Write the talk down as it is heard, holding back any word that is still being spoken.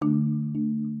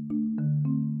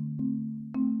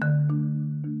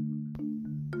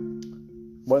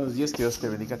Buenos días, que Dios te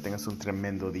bendiga, tengas un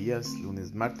tremendo día, es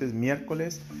lunes, martes,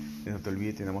 miércoles. No te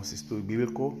olvides, tenemos estudio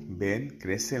bíblico. Ven,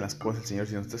 crece en las cosas del Señor.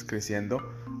 Si no estás creciendo,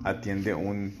 atiende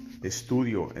un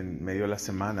estudio en medio de la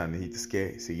semana. Necesitas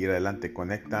que seguir adelante,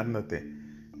 conectándote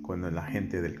con la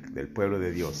gente del pueblo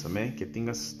de Dios. Amén. Que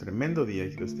tengas un tremendo día y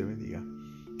que Dios te bendiga.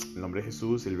 En el nombre de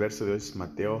Jesús. El verso de hoy es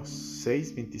Mateo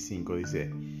 6:25.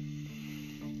 Dice: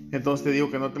 entonces te digo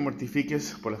que no te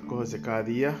mortifiques por las cosas de cada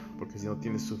día, porque si no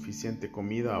tienes suficiente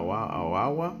comida o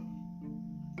agua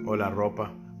o la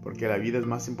ropa, porque la vida es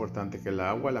más importante que el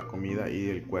agua, la comida y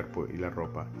el cuerpo y la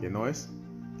ropa. ¿Que no es?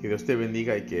 Que Dios te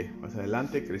bendiga y que vas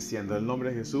adelante creciendo. En el nombre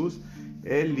de Jesús.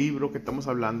 El libro que estamos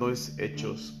hablando es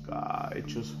Hechos.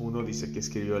 Hechos 1 dice que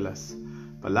escribió las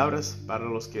palabras para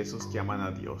esos que aman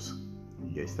a Dios.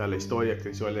 Y ahí está la historia.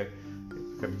 Creció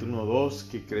capítulo 2,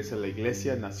 que crece la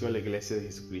iglesia, nació la iglesia de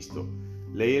Jesucristo.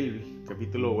 Leí el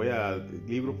capítulo, voy a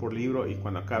libro por libro, y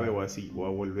cuando acabe voy a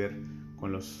volver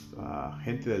con los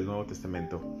gente del Nuevo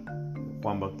Testamento.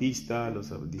 Juan Bautista,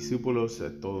 los discípulos,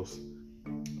 todos.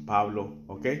 Pablo,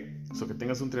 ¿ok? So, que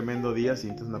tengas un tremendo día. Si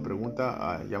tienes una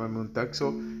pregunta, llámame un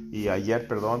texto. Y ayer,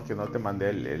 perdón que no te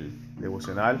mandé el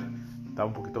devocional, estaba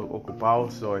un poquito ocupado.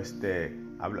 So,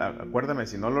 acuérdame,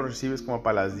 si no lo recibes como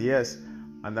para las 10,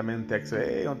 mándame un texto,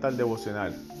 un tal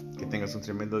devocional. Que tengas un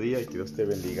tremendo día y que Dios te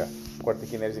bendiga. Acuérdate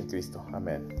quién eres en Cristo.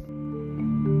 Amén.